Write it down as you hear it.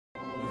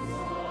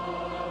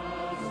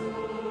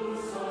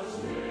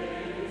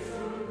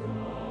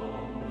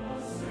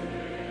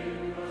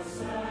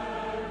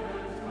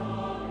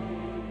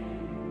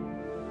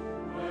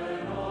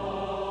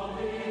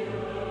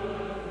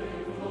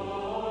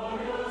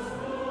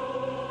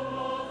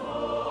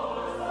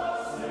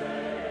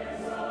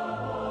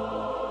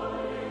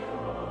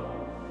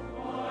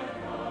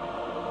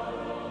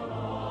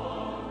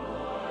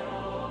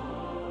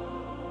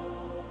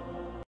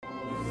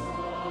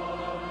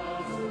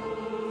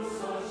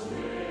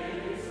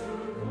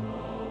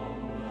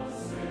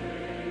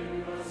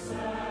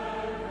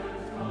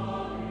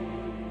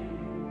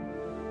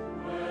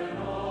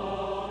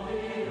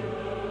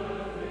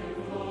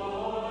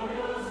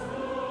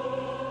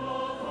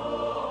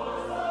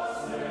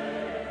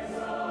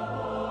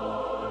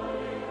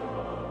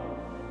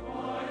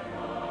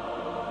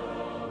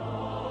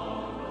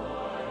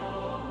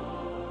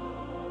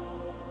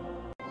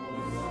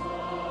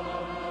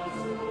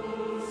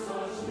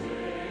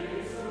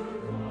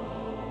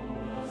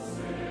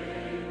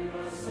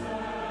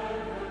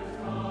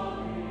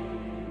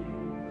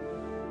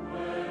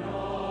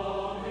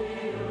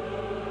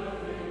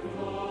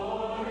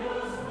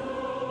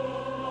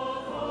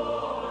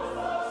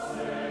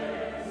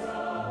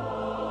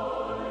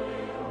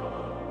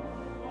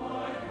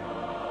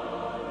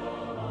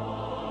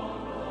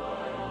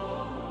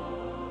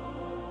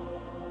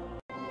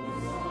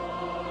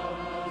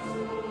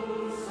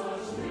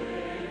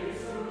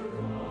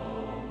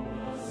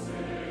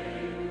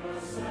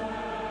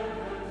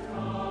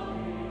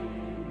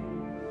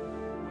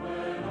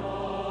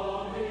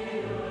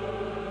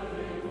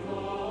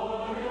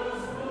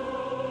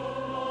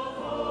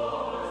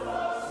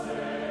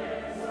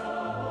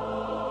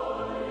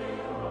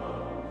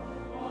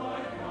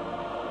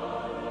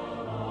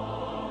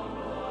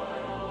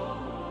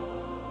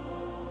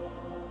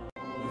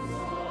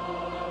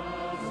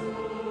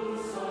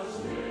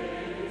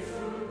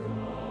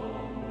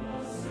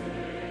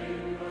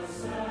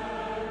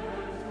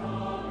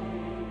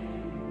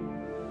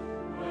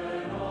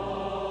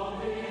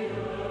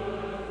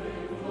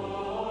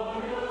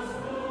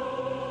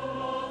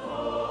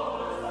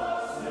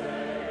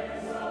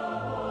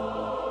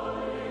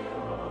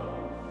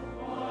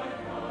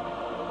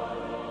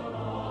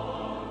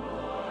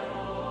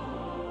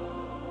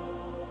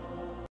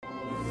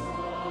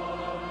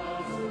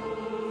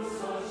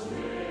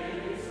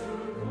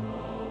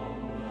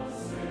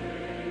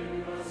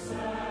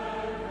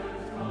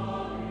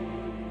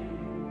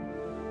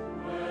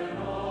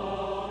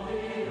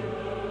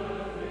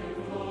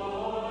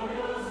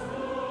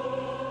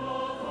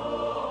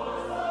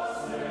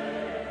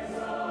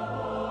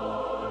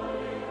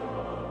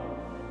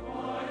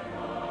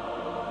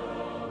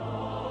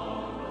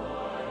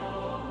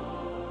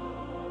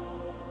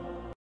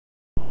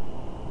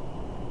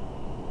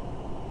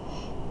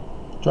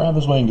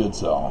Travis Wayne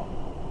Goodsell.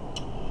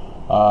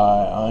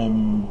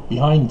 I'm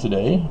behind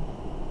today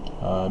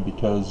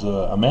because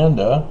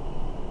Amanda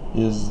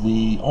is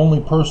the only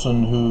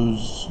person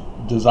who's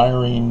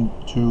desiring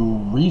to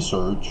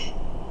research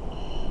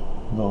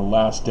the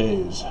last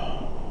days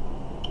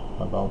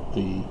about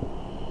the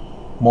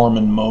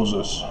Mormon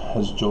Moses,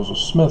 as Joseph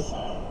Smith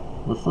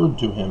referred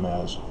to him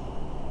as.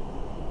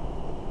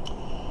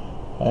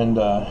 And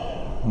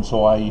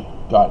so I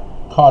got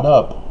caught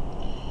up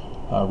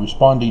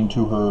responding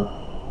to her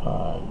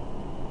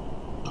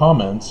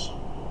comments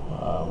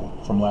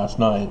from last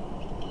night,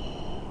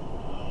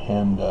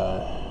 and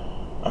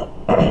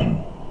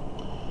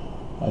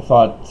I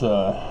thought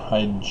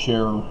I'd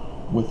share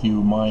with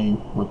you my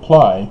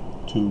reply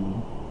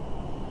to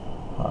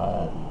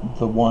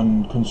the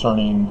one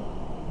concerning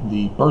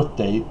the birth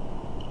date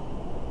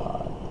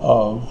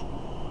of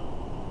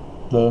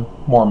the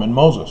Mormon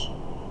Moses,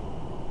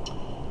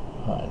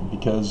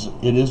 because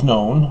it is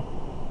known.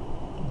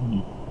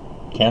 You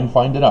can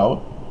find it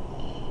out.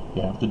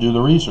 You have to do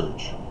the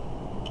research.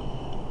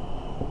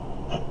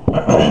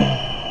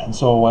 And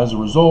so as a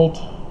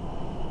result,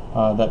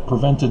 that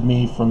prevented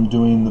me from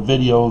doing the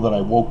video that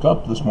I woke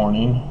up this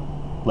morning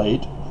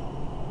late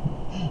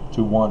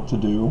to want to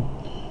do,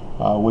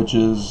 which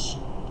is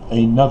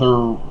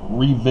another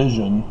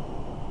revision,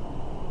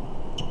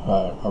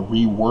 a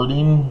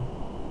rewording,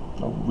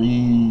 a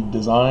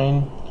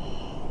redesign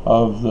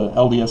of the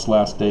LDS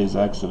Last Days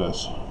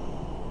Exodus.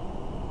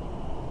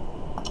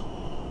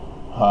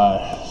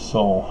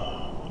 So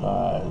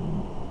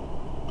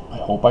I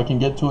hope I can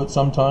get to it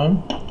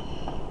sometime.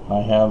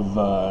 I have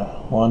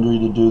laundry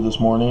to do this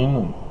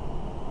morning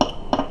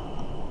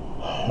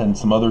and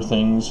some other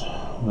things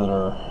that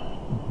are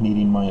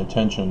needing my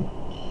attention,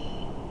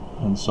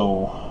 and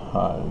so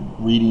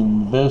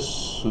reading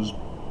this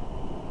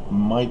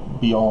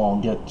might be all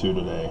I'll get to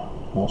today.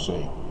 We'll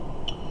see.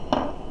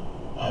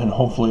 And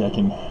hopefully I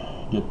can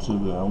get to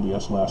the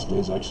LDS Last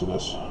Days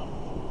Exodus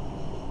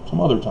some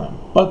other time.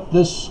 But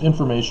this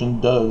information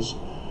does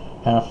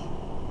have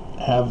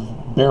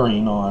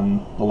bearing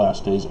on the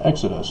Last Days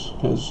Exodus,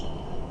 because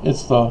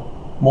it's the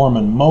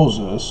Mormon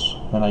Moses,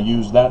 and I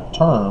use that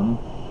term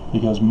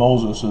because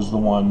Moses is the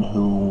one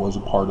who was a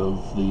part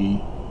of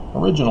the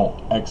original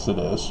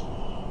Exodus,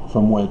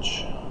 from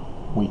which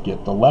we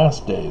get the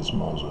Last Days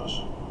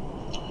Moses.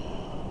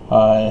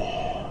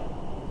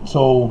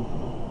 So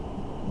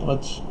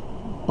let's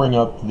bring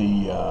up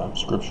the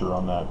scripture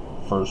on that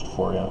first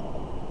for you,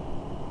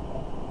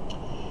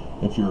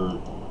 if you're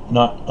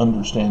not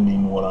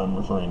understanding what I'm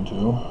referring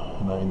to.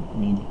 And I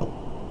need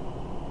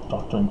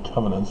Doctrine and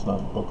Covenants,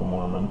 not Book of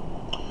Mormon.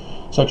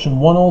 Section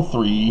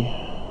 103,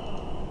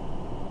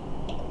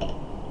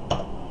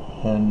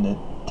 and it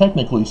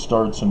technically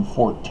starts in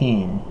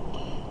 14,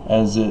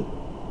 as it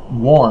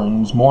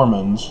warns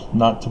Mormons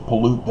not to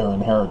pollute their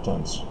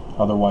inheritance,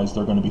 otherwise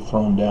they're going to be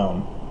thrown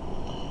down.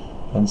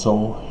 And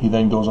so he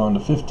then goes on to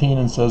 15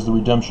 and says the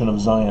redemption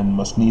of Zion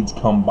must needs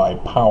come by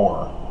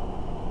power.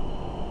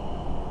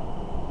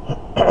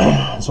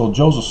 So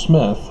Joseph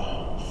Smith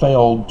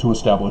failed to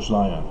establish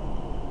Zion,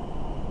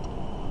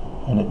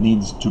 and it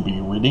needs to be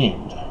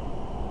redeemed,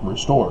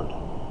 restored.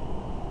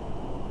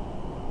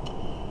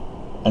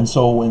 And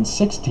so in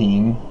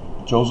 16,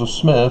 Joseph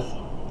Smith,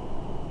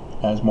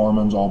 as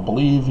Mormons all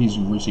believe, he's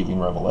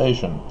receiving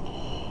revelation.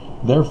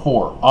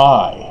 Therefore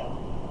I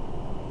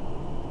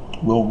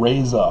will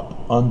raise up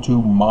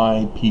unto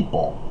my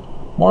people,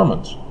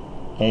 Mormons,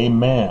 a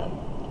man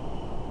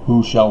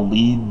who shall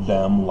lead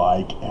them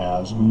like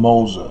as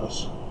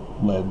Moses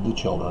led the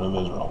children of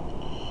Israel.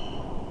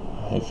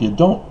 If you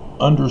don't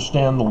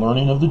understand the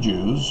learning of the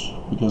Jews,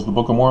 because the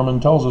Book of Mormon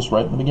tells us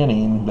right in the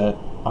beginning that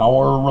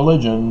our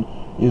religion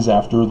is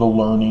after the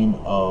learning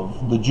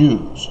of the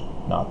Jews,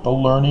 not the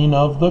learning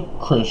of the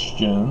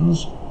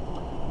Christians,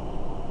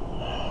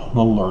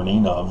 the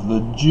learning of the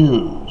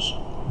Jews,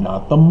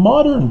 not the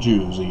modern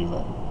Jews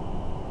even.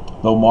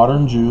 Though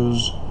modern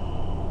Jews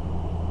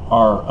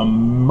are a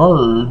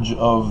merge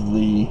of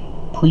the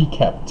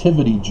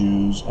pre-captivity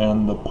Jews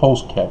and the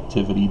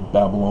post-captivity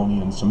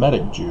Babylonian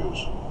Semitic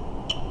Jews.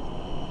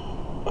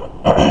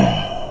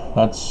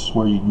 That's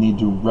where you need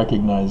to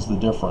recognize the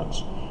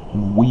difference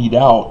and weed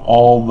out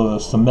all the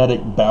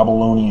Semitic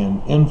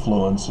Babylonian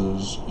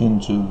influences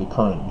into the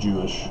current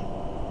Jewish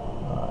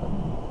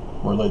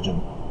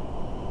religion,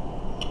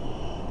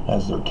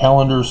 as their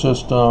calendar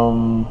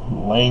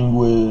system,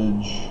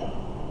 language,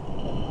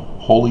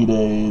 holy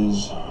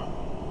days,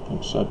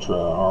 etc.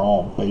 are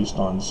all based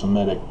on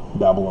Semitic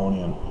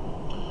Babylonian.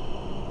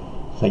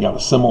 They got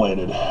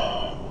assimilated.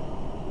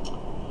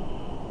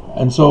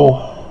 And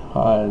so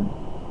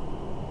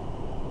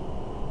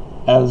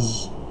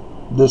as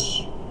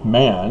this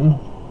man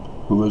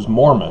who is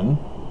Mormon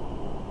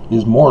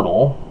is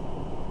mortal,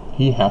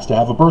 he has to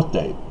have a birth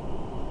date.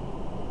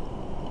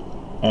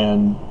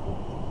 And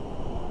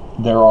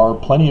there are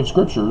plenty of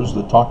scriptures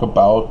that talk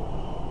about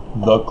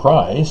the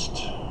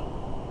Christ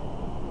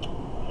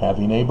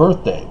having a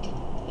birth date.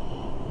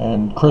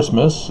 And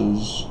Christmas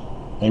is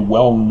a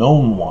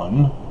well-known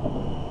one,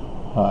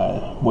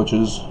 which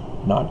is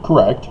not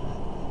correct.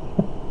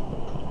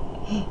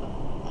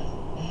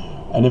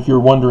 And if you're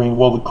wondering,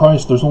 well, the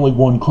Christ, there's only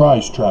one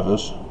Christ,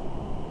 Travis.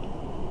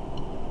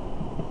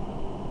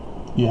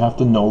 You have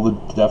to know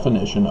the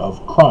definition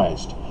of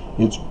Christ.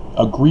 It's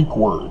a Greek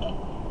word.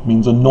 It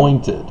means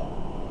anointed.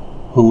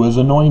 Who is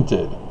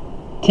anointed?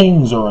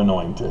 Kings are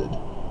anointed.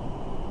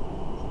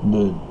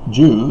 The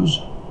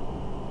Jews,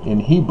 in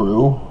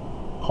Hebrew,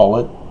 call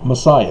it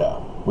Messiah,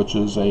 which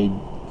is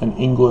an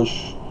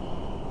English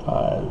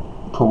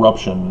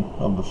corruption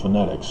of the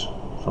phonetics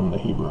from the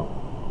Hebrew.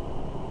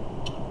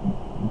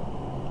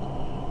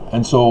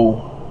 And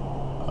so,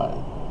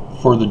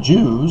 for the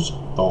Jews,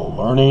 the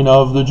learning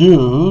of the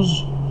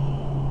Jews,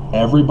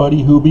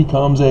 everybody who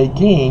becomes a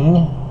king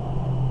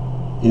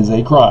is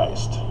a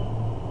Christ.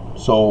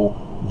 So,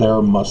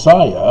 their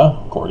Messiah,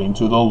 according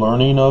to the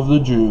learning of the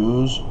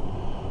Jews,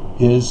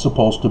 is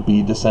supposed to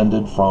be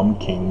descended from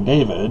King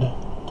David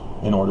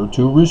in order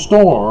to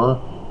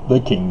restore the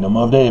kingdom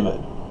of David.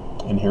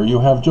 And here you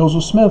have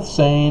Joseph Smith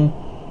saying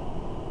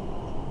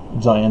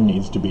Zion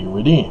needs to be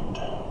redeemed.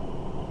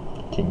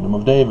 Kingdom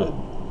of David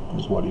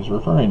is what he's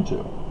referring to.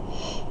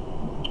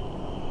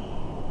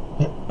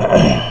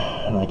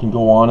 And I can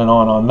go on and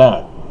on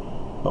that,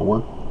 but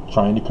we're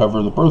trying to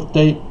cover the birth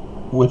date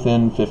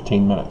within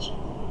 15 minutes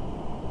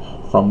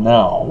from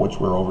now, which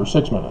we're over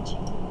 6 minutes.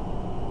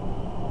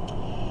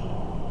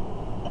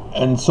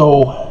 And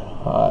so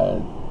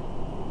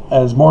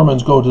as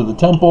Mormons go to the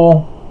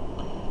temple,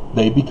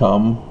 they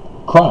become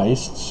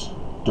Christs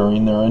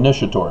during their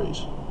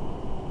initiatories,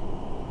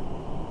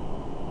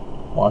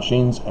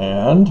 washings,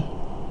 and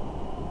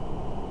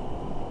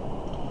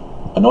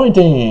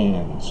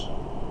anointings.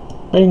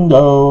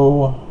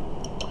 Bingo!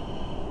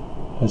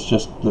 It's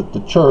just that the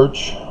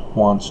church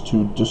wants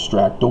to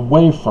distract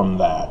away from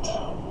that.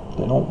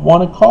 They don't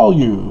want to call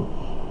you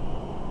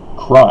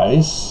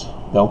Christ.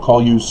 They'll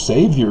call you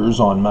saviors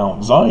on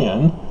Mount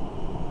Zion,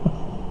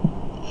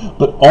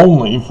 but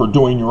only for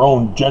doing your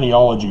own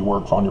genealogy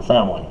work on your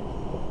family.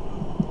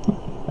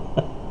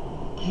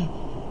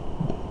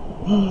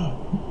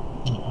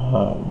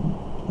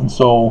 And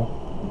so,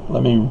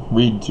 let me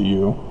read to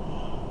you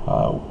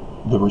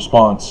the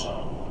response.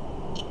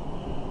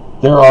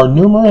 There are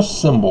numerous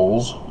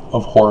symbols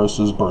of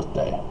Horus's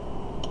birthday.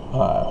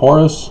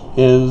 Horus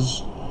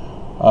is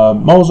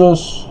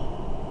Moses,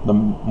 the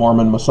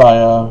Mormon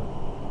Messiah,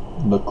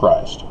 the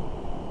Christ.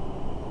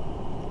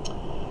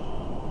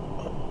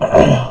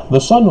 The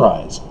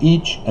sunrise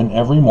each and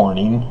every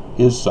morning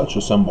is such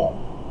a symbol.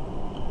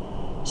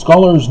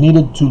 Scholars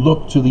needed to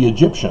look to the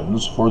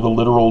Egyptians for the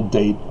literal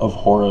date of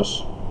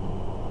Horus,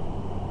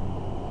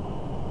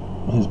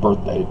 his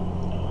birth date,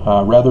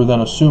 rather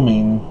than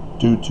assuming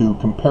due to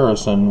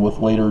comparison with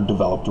later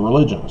developed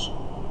religions.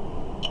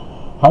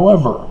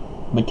 However,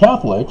 the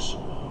Catholics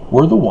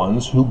were the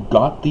ones who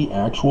got the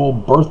actual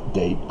birth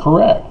date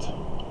correct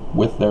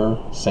with their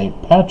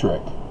St.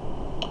 Patrick,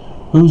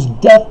 whose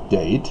death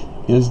date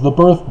is the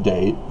birth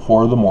date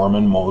for the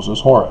Mormon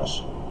Moses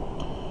Horus,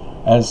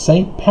 as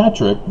St.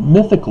 Patrick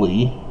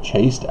mythically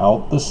chased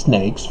out the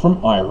snakes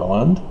from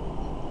Ireland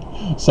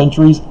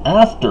centuries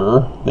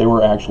after they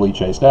were actually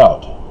chased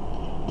out,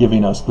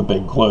 giving us the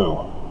big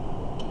clue.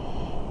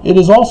 It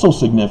is also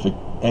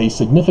a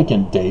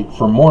significant date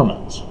for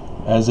Mormons,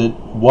 as it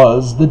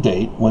was the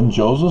date when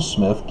Joseph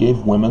Smith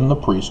gave women the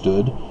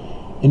priesthood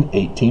in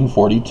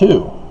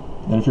 1842.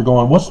 And if you're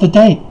going, what's the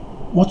date?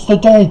 What's the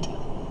date?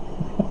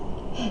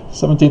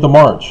 17th of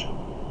March,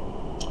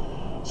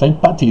 St.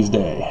 Patty's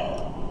Day.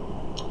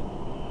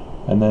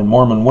 And then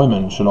Mormon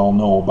women should all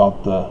know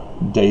about the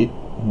date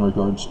in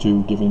regards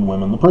to giving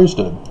women the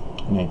priesthood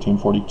in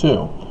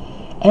 1842.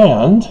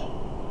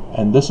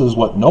 And this is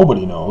what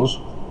nobody knows,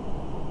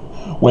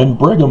 when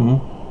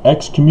Brigham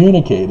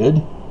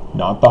excommunicated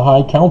not the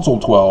High Council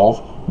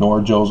 12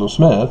 nor Joseph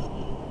Smith,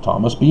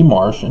 Thomas B.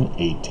 Marsh in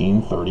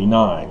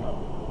 1839,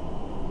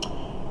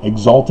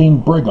 exalting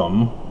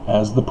Brigham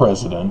as the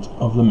president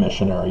of the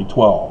Missionary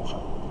 12.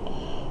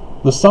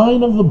 The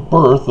sign of the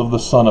birth of the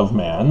Son of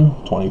Man,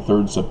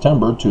 23rd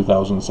September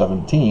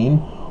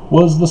 2017,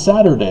 was the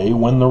Saturday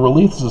when the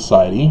Relief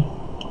Society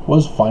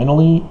was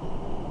finally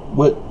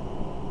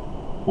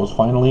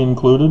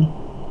included?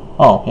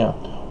 Oh, yeah.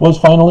 Was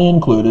finally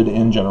included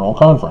in General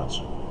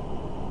Conference,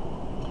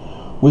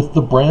 with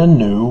the brand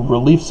new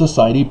Relief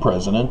Society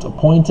president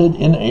appointed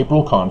in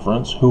April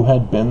Conference, who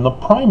had been the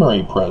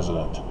primary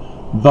president.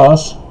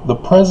 Thus, the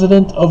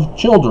president of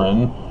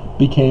children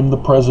became the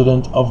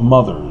president of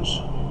mothers,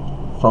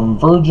 from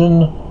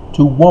virgin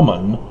to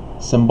woman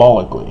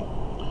symbolically.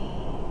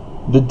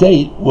 The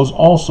date was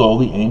also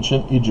the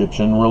ancient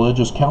Egyptian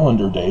religious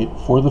calendar date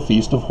for the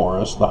Feast of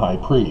Horus, the High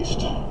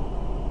Priest.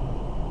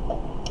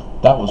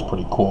 That was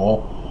pretty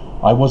cool.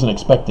 I wasn't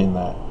expecting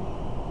that.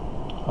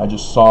 I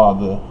just saw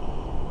the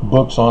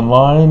books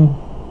online,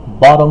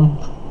 bought them,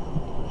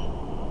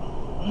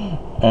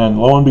 and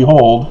lo and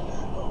behold,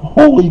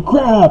 holy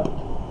crap!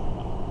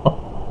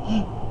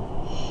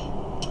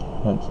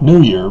 It's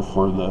New Year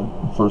for the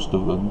first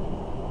of the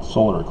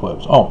solar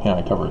eclipse. Oh, yeah,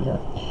 I covered it here.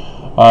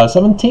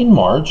 17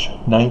 March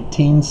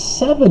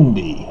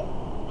 1970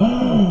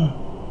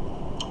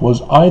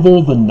 was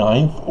either the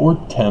 9th or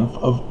 10th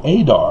of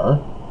Adar,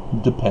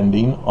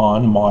 depending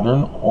on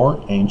modern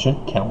or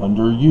ancient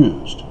calendar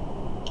used.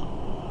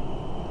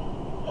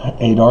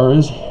 Adar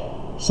is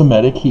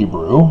Semitic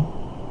Hebrew.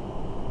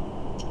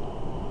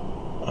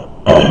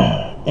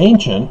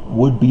 Ancient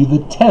would be the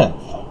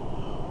 10th,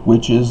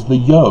 which is the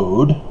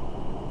Yod,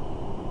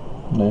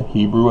 the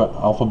Hebrew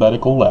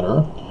alphabetical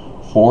letter,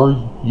 for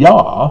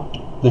Yah,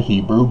 the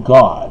Hebrew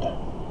God.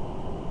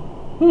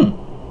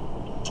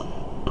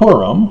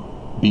 Purim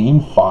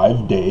being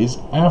 5 days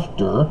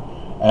after,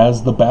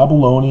 as the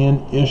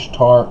Babylonian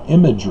Ishtar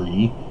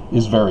imagery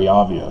is very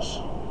obvious.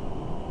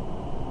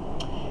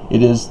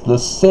 It is the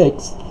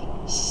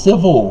 6th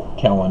civil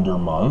calendar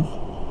month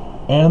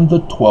and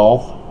the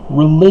 12th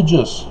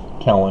religious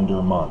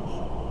calendar month.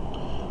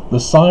 The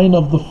sign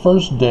of the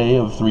first day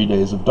of 3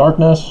 days of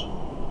darkness,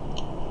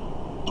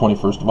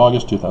 21st of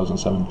August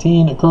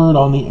 2017, occurred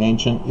on the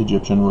ancient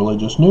Egyptian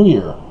religious New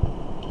Year,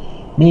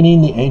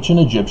 meaning the ancient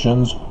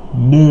Egyptians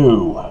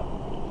knew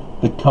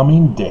the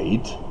coming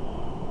date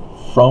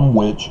from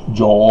which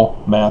Joel,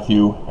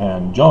 Matthew,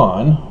 and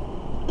John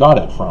got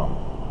it from.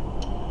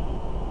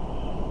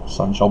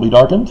 Sun shall be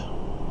darkened.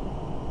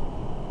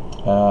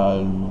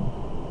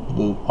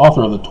 The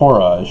author of the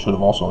Torah I should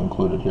have also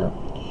included here,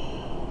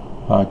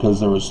 because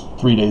there was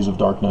 3 days of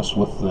darkness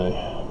with the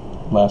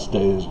last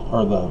days,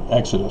 or the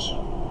Exodus,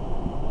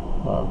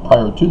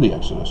 prior to the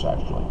Exodus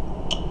actually,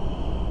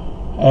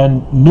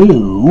 and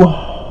knew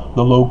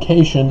the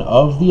location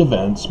of the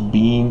events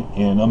being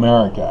in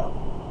America,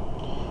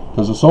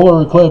 because the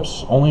solar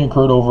eclipse only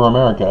occurred over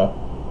America.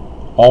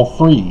 All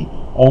three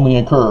only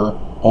occur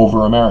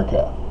over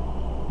America.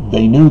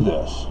 They knew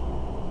this.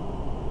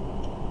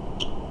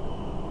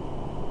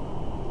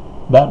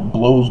 That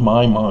blows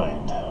my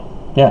mind.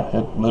 Yeah,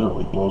 it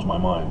literally blows my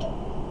mind.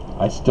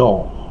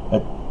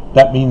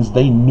 That means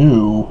they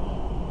knew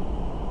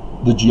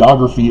the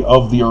geography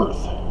of the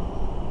earth.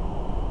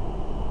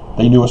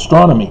 They knew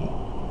astronomy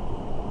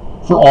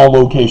for all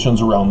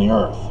locations around the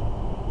earth.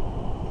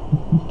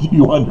 Do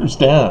you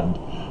understand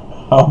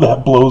how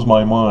that blows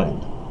my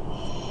mind?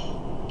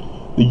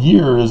 The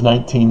year is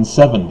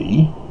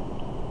 1970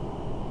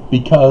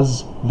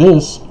 because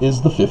this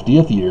is the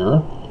 50th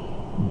year,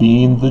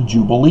 being the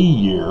Jubilee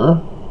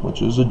year,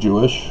 which is a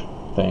Jewish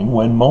thing,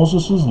 when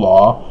Moses'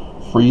 law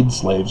freed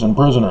slaves and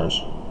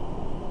prisoners.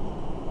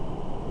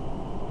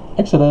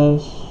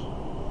 Exodus.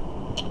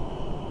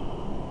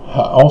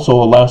 Also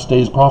a last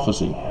days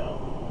prophecy.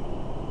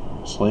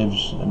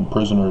 Slaves and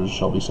prisoners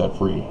shall be set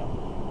free.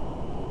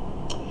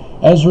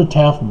 Ezra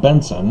Taft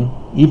Benson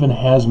even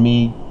has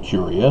me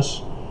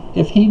curious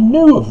if he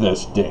knew of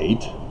this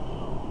date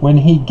when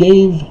he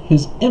gave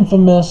his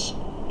infamous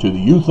 "To the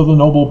Youth of the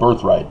Noble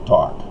Birthright"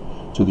 talk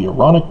to the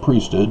Aaronic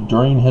priesthood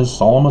during his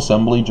Solemn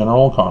Assembly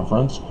General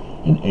Conference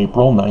in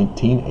April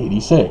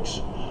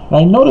 1986. And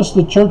I noticed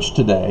the church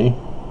today,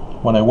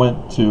 when I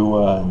went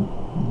to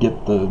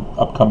get the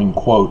upcoming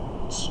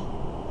quotes,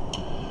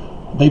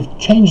 they've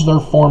changed their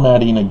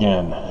formatting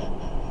again.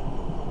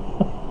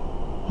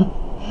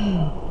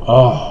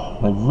 Oh,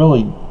 they're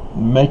really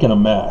making a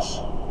mess.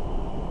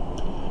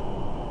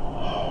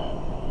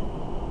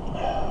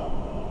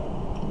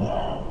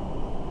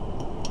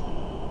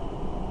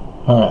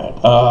 Alright,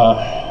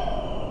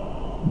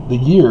 the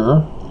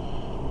year,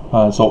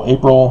 so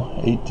April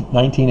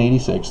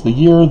 1986, the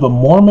year the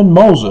Mormon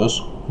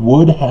Moses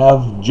would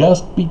have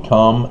just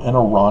become an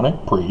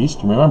Aaronic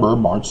priest. Remember,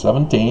 March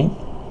 17th,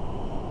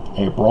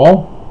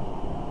 April,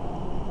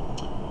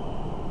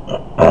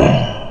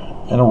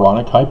 an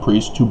Aaronic high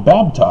priest to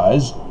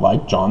baptize,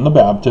 like John the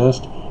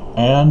Baptist,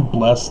 and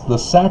bless the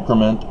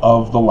sacrament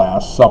of the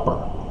Last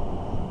Supper.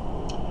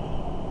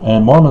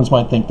 And Mormons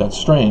might think that's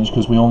strange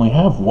because we only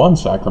have one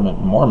sacrament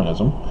in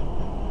Mormonism.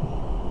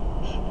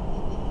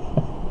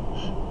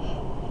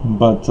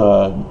 But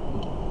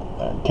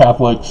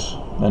Catholics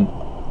and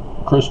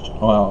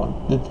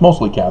well, it's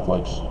mostly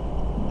Catholics.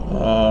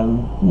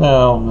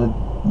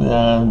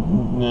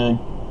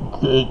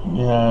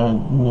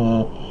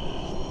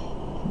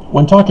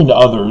 When talking to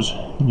others,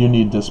 you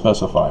need to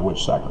specify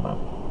which sacrament.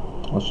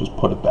 Let's just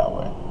put it that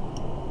way.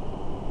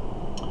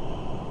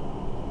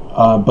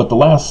 But the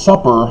Last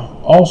Supper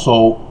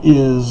also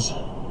is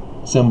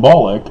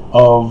symbolic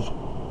of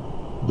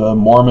the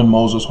Mormon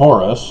Moses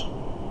Horus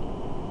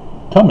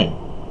coming.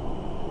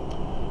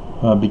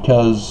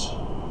 Because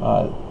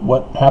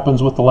what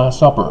happens with the Last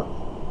Supper?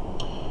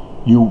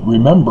 You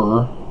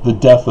remember the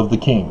death of the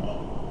king.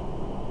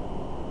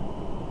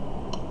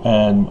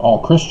 And all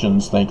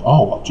Christians think,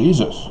 oh, well,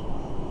 Jesus.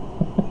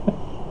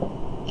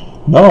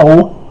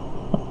 No.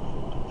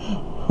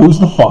 Who's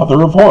the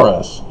father of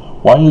Horus?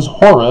 Why is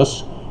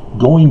Horus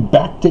going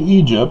back to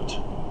Egypt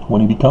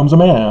when he becomes a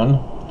man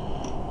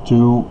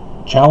to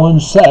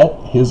challenge Set,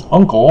 his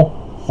uncle,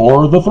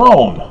 for the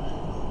throne?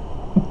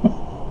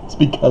 It's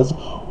because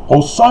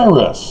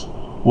Osiris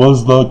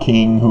was the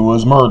king who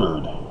was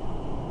murdered.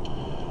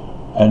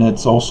 And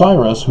it's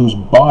Osiris whose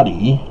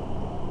body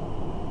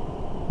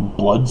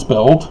blood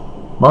spilled,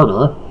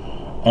 murder,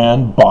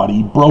 and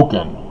body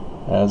broken,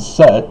 as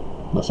Set,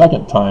 the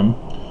second time,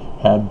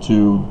 had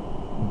to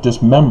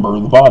dismember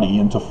the body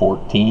into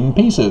 14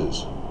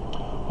 pieces.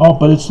 Oh,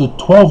 but it's the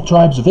 12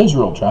 tribes of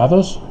Israel,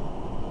 Travis.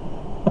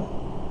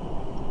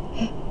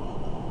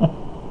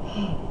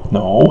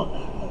 No,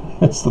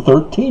 it's the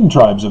 13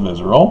 tribes of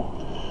Israel.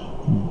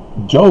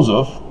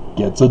 Joseph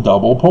gets a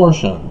double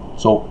portion.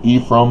 So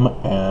Ephraim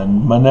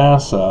and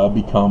Manasseh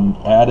become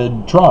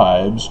added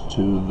tribes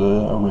to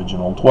the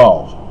original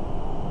 12.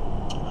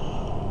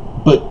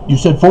 But you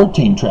said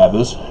 14,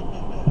 Travis.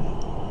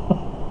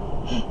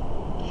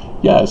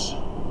 Yes,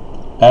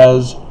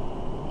 as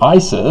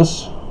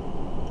Isis,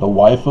 the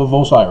wife of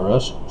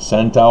Osiris,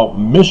 sent out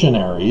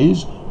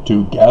missionaries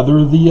to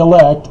gather the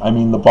elect,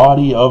 the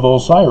body of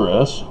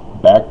Osiris,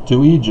 back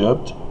to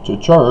Egypt, to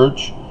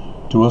church,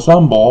 to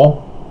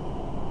assemble,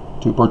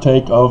 to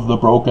partake of the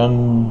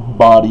broken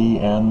body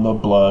and the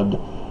blood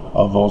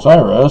of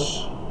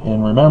Osiris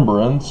in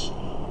remembrance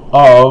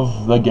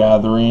of the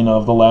gathering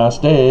of the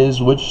last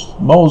days, which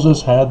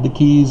Moses had the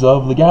keys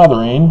of the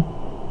gathering,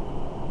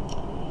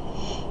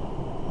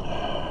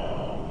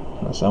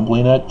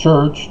 assembling at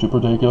church to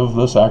partake of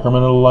the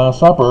sacrament of the Last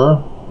Supper,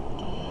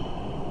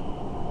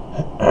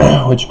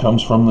 which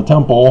comes from the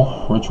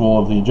temple ritual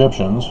of the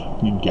Egyptians.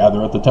 You'd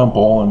gather at the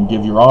temple and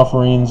give your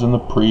offerings, and the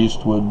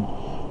priest would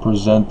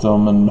present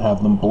them and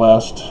have them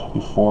blessed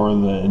before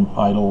the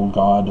idol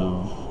god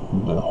of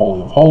the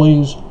Holy of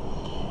Holies,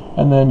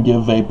 and then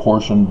give a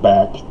portion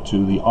back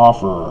to the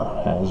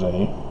offerer as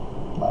a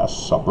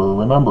Last Supper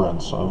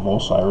remembrance of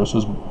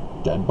Osiris's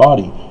dead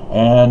body.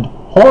 And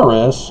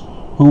Horus,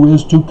 who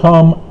is to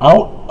come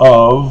out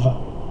of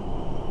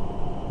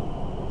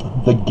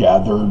the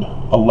gathered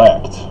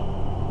elect.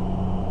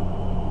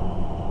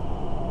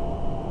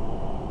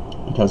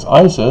 Because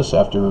Isis,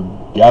 after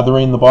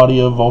gathering the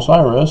body of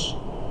Osiris,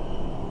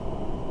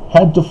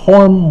 had to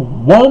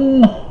form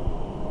one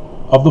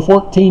of the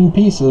 14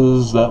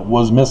 pieces that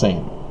was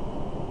missing.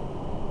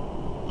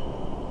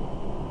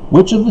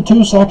 Which of the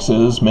two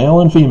sexes,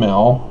 male and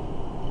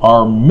female,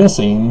 are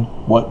missing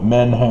what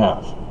men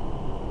have?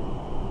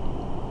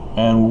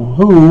 And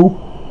who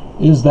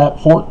is that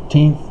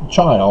 14th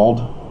child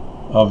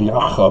of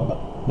Jacob,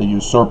 the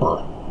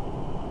usurper?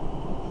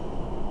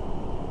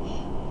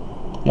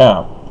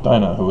 Yeah,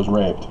 Dinah, who was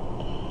raped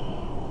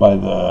by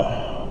the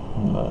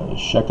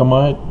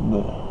Shechemite,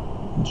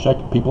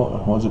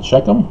 people. Was it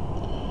Shechem?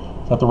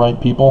 Is that the right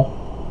people?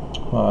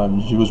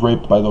 She was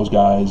raped by those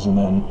guys, and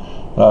then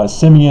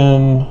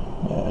Simeon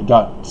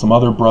got some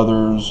other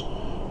brothers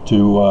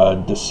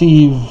to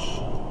deceive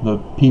the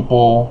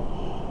people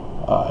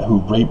who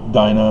raped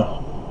Dinah,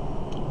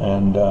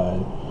 and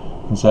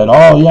said,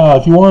 "Oh yeah,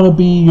 if you want to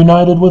be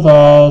united with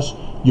us,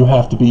 you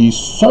have to be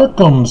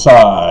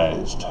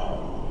circumcised."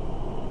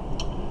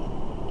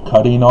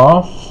 Cutting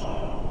off.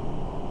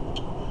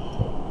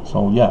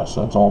 So yes,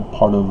 that's all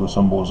part of the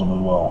symbolism as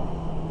well.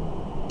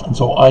 And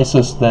so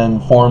Isis then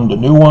formed a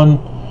new one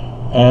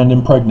and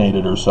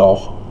impregnated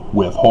herself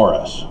with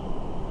Horus.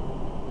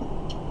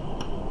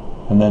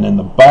 And then in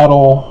the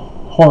battle,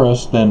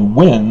 Horus then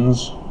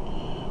wins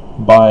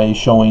by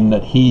showing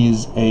that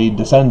he's a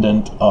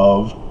descendant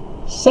of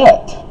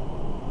Set,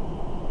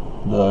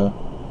 the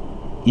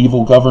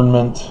evil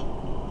government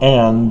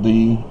and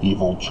the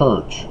evil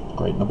church, the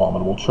great and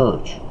abominable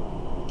church.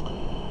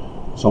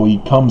 So he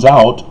comes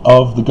out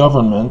of the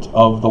government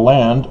of the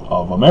land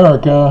of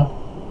America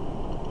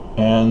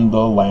and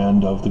the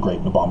land of the great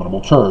and abominable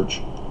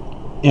church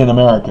in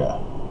America.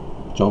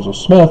 Joseph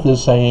Smith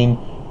is saying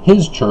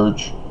his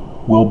church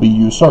will be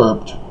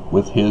usurped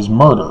with his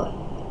murder.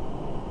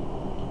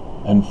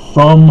 And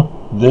from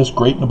this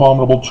great and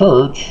abominable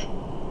church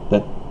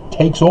that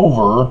takes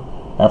over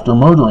after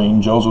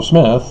murdering Joseph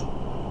Smith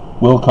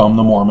will come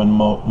the Mormon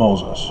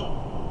Moses.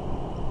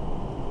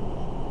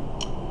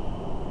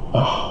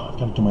 I've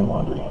got to do my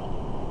laundry.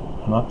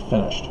 I'm not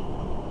finished.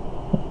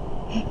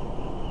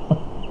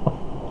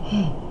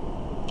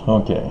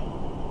 Okay.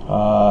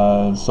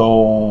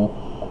 So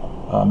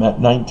I'm at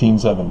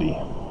 1970.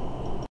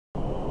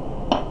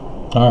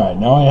 Alright,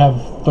 now I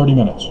have 30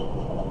 minutes.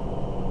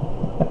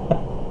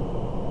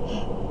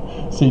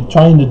 See,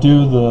 trying to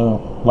do the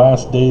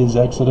last days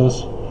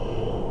Exodus,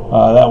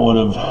 that would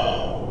have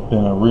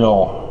been a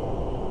real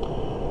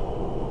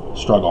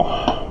struggle.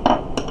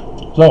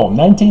 So,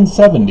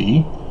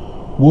 1970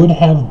 would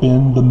have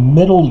been the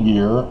middle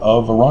year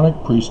of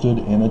Aaronic priesthood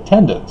in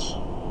attendance.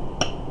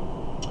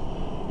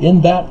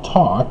 In that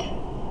talk,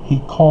 he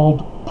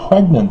called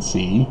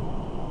pregnancy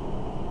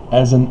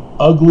as an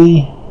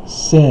ugly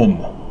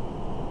sin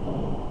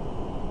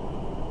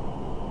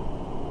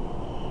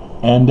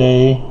and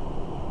a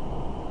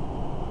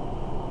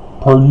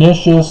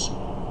pernicious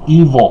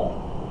evil.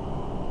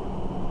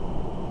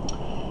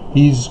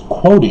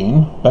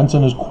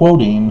 Benson is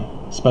quoting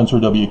Spencer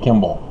W.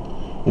 Kimball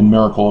in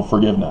Miracle of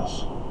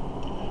Forgiveness.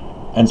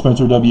 And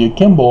Spencer W.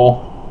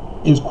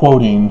 Kimball is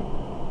quoting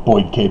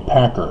Boyd K.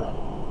 Packer.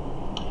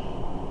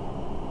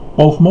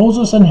 Both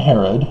Moses and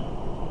Herod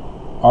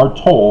are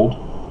told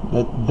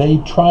that they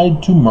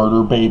tried to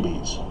murder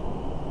babies.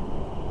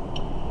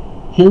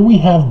 Here we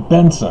have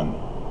Benson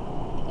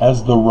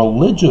as the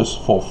religious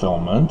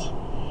fulfillment,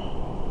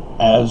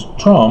 as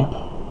Trump,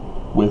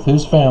 with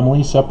his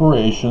family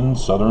separation,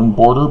 southern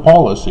border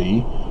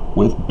policy,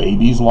 with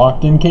babies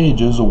locked in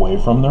cages away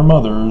from their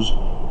mothers,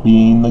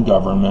 being the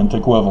government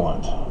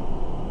equivalent.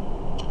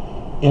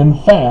 In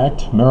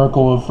fact,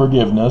 Miracle of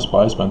Forgiveness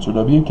by Spencer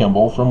W.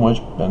 Kimball, from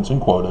which Benson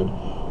quoted,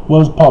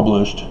 was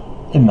published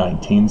in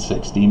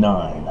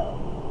 1969,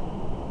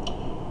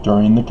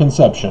 during the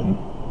conception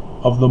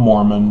of the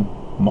Mormon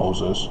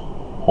Moses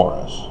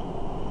Horus.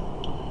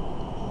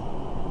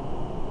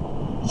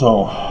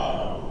 So,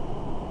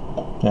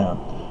 yeah,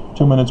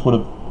 2 minutes would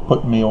have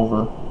put me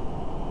over,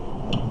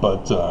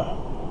 but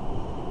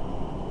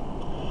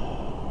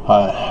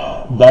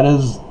that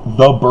is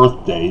the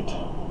birth date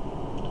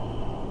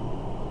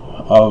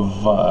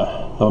of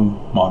the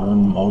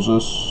modern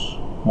Moses,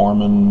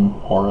 Mormon,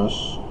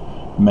 Horus,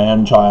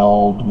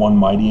 man-child, one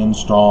mighty and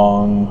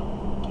strong.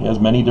 He has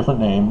many different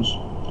names: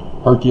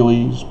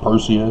 Hercules,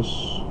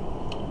 Perseus,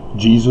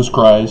 Jesus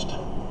Christ,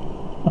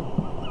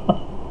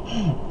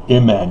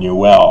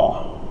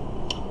 Emmanuel,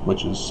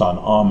 which is son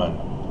Amen,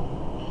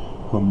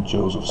 whom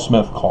Joseph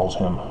Smith calls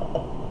him,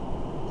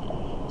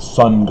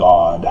 sun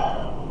god,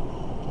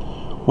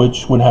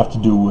 which would have to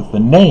do with the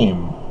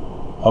name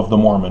of the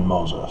Mormon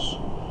Moses.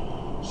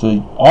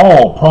 So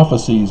all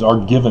prophecies are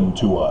given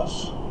to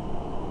us.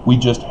 We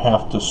just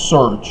have to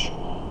search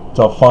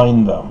to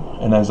find them.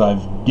 And as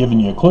I've given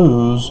you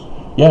clues,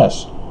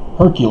 yes,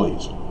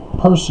 Hercules,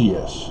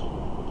 Perseus,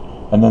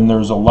 and then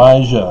there's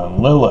Elijah and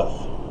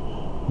Lilith.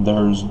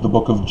 There's the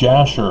book of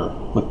Jasher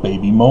with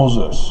baby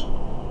Moses.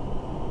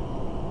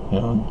 You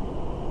know,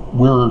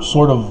 we're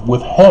sort of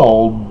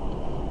withheld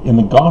in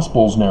the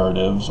Gospels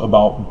narratives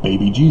about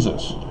baby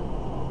Jesus.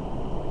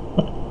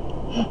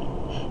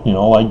 You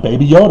know, like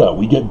Baby Yoda.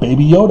 We get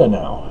Baby Yoda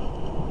now.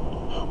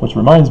 Which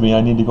reminds me,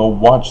 I need to go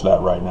watch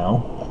that right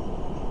now.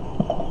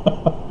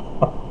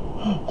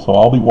 So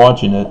I'll be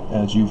watching it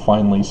as you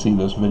finally see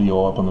this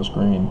video up on the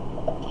screen.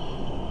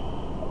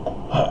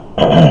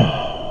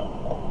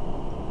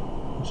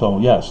 So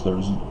yes,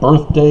 there's his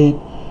birth date,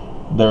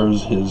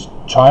 there's his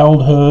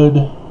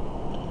childhood,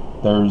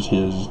 there's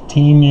his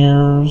teen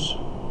years,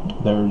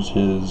 there's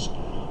his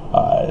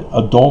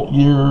adult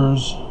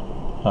years,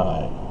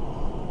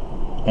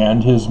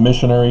 and his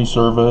missionary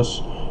service,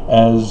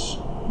 as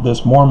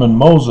this Mormon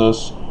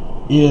Moses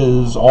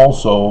is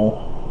also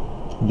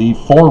the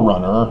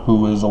forerunner,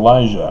 who is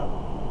Elijah,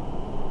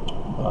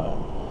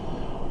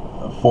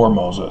 for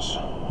Moses,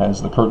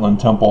 as the Kirtland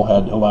Temple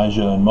had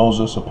Elijah and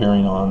Moses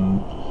appearing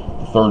on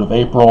the 3rd of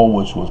April,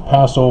 which was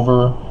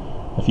Passover.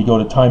 If you go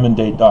to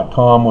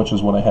timeanddate.com, which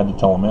is what I had to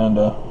tell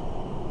Amanda,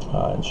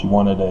 and she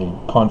wanted a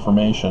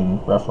confirmation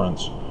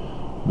reference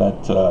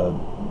that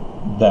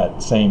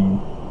that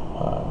same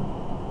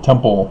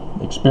temple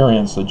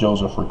experience that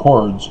Joseph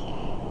records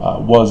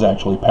was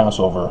actually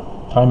Passover.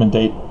 Time and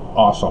date,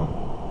 awesome.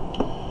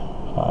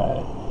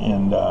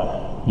 And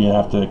you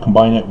have to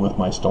combine it with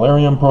my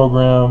Stellarium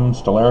program,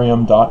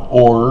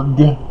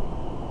 stellarium.org,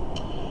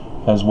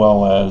 as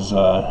well as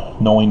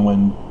knowing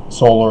when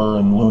solar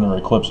and lunar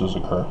eclipses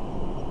occur,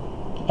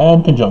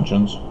 and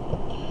conjunctions.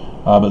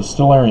 But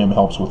Stellarium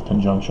helps with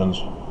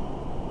conjunctions,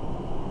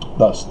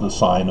 thus the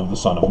sign of the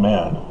Son of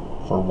Man,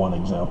 for one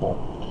example.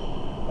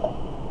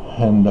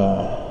 And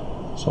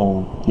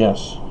so,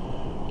 yes,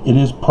 it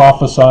is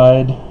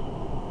prophesied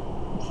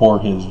for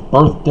his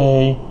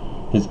birthday,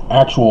 his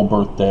actual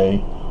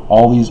birthday.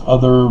 All these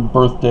other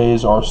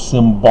birthdays are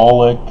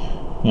symbolic,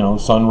 you know,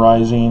 sun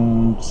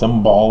rising,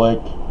 symbolic.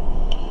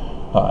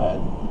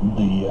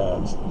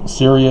 The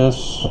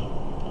Sirius,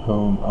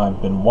 whom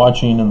I've been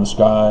watching in the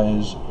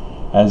skies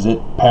as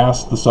it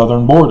passed the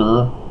southern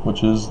border,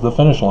 which is the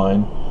finish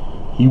line,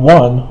 he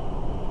won.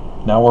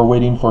 Now we're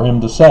waiting for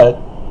him to set,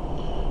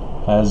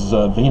 as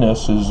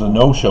Venus is a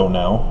no-show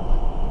now,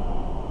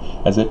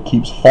 as it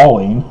keeps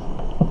falling,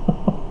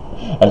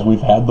 as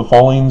we've had the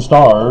falling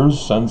stars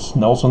since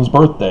Nelson's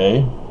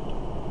birthday.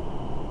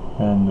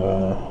 And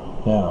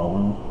yeah,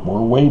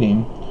 we're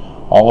waiting.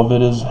 All of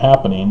it is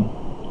happening.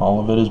 All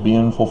of it is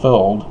being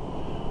fulfilled.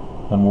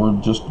 And we're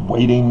just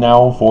waiting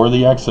now for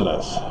the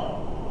Exodus,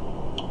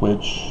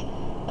 which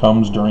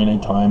comes during a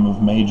time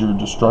of major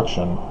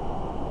destruction,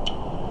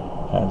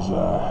 as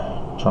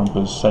Trump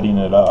is setting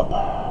it up,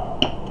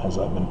 as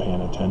I've been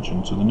paying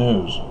attention to the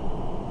news.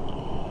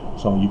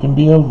 So you can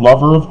be a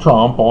lover of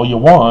Trump all you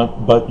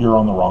want, but you're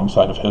on the wrong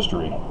side of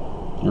history.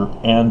 You're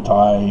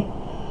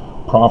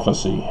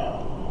anti-prophecy.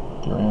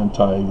 You're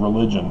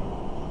anti-religion.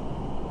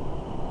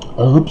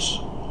 Oops.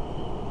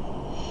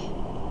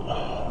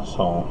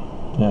 So,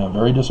 yeah,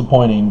 very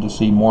disappointing to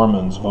see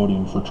Mormons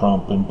voting for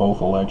Trump in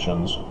both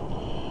elections,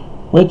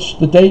 which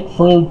the date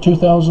for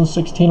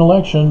 2016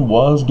 election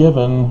was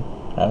given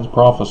as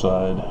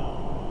prophesied.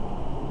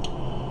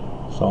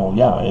 So,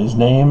 yeah, his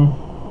name,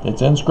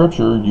 it's in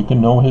Scripture. You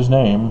can know his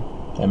name,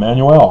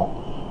 Emmanuel.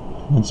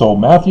 And so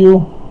Matthew,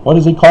 what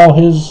does he call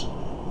his?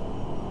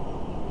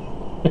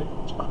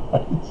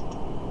 Christ.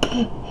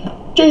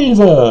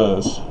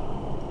 Jesus!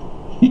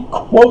 He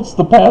quotes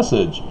the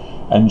passage,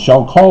 and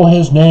shall call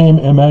his name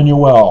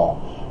Emmanuel.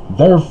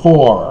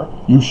 Therefore,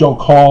 you shall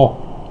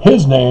call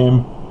his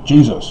name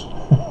Jesus.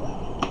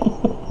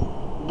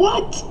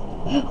 What?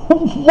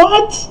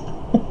 What?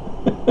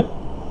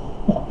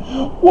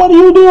 What are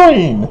you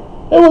doing?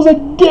 It was a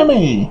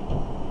gimme.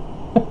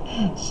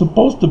 It's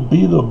supposed to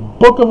be the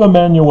book of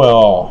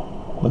Emmanuel.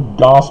 The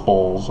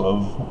Gospels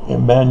of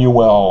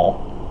Emmanuel.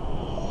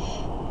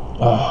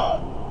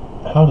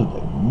 How did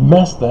they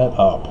mess that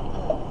up?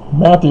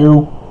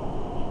 Matthew.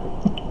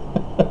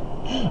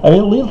 At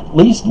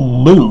least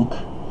Luke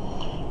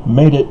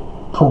made it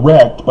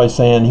correct by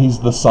saying he's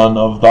the son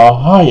of the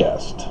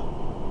highest.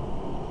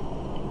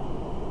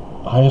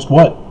 Highest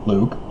what,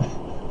 Luke?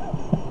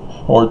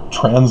 Or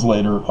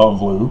translator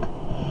of Luke.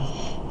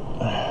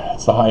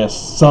 It's the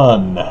highest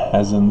sun,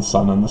 as in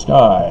sun in the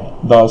sky.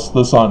 Thus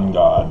the sun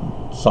god,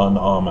 Sun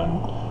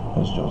Amen,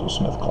 as Joseph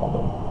Smith called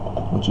him,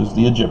 which is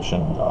the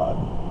Egyptian god.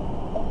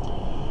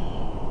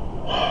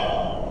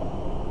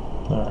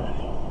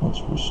 Alrighty,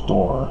 let's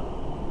restore.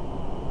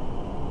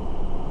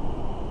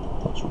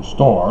 Let's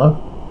restore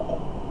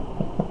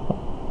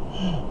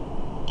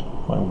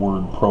my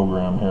Word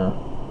program here,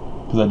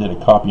 because I did a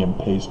copy and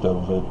paste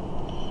of it.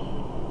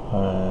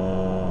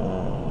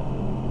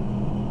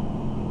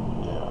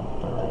 Yeah,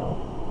 there we go.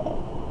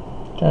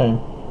 Okay.